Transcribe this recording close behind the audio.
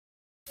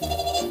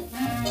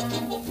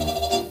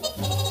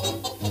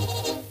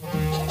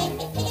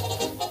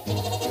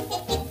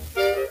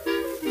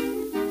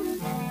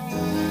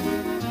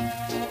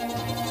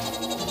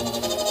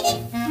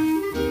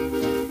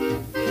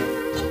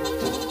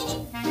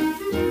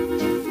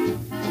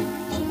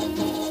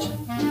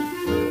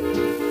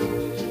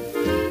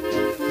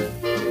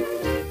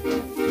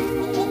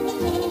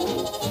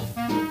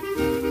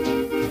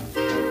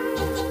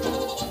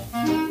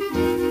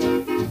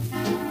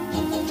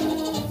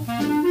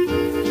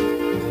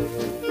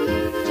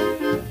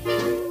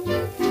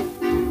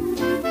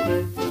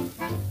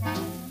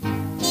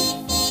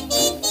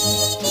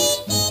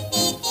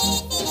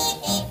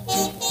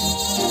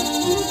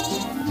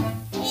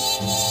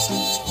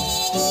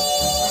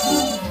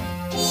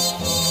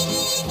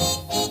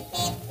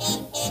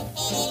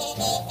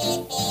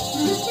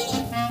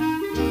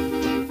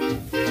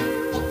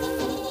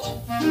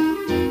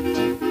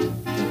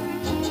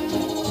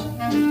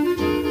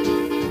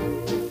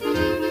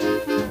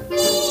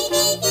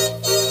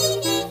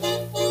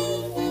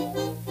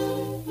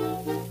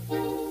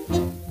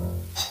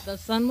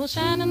sun will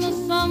shine in the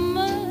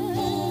summer,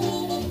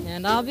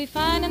 and I'll be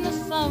fine in the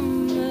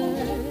summer.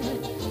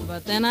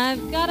 But then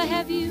I've gotta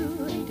have you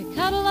to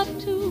cuddle up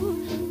to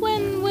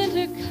when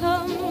winter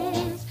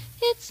comes.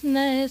 It's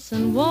nice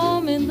and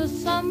warm in the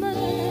summer,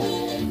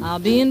 I'll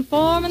be in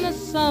form in the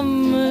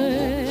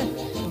summer.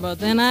 But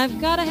then I've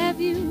gotta have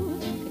you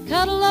to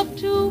cuddle up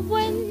to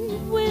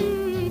when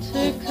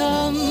winter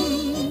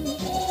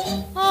comes.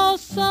 All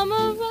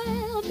summer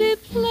I'll be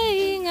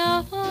playing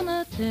out on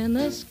a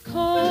tennis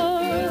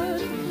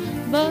court,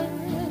 but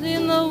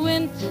in the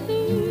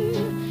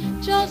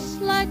winter,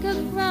 just like a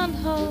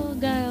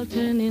groundhog, I'll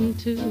turn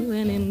into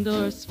an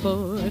indoor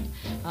sport.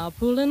 I'll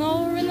pull an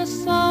oar in the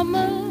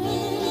summer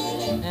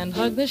and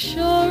hug the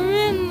shore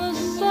in the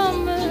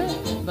summer.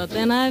 But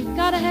then I've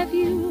gotta have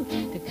you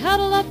to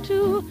cuddle up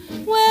to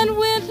when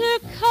winter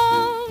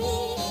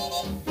comes.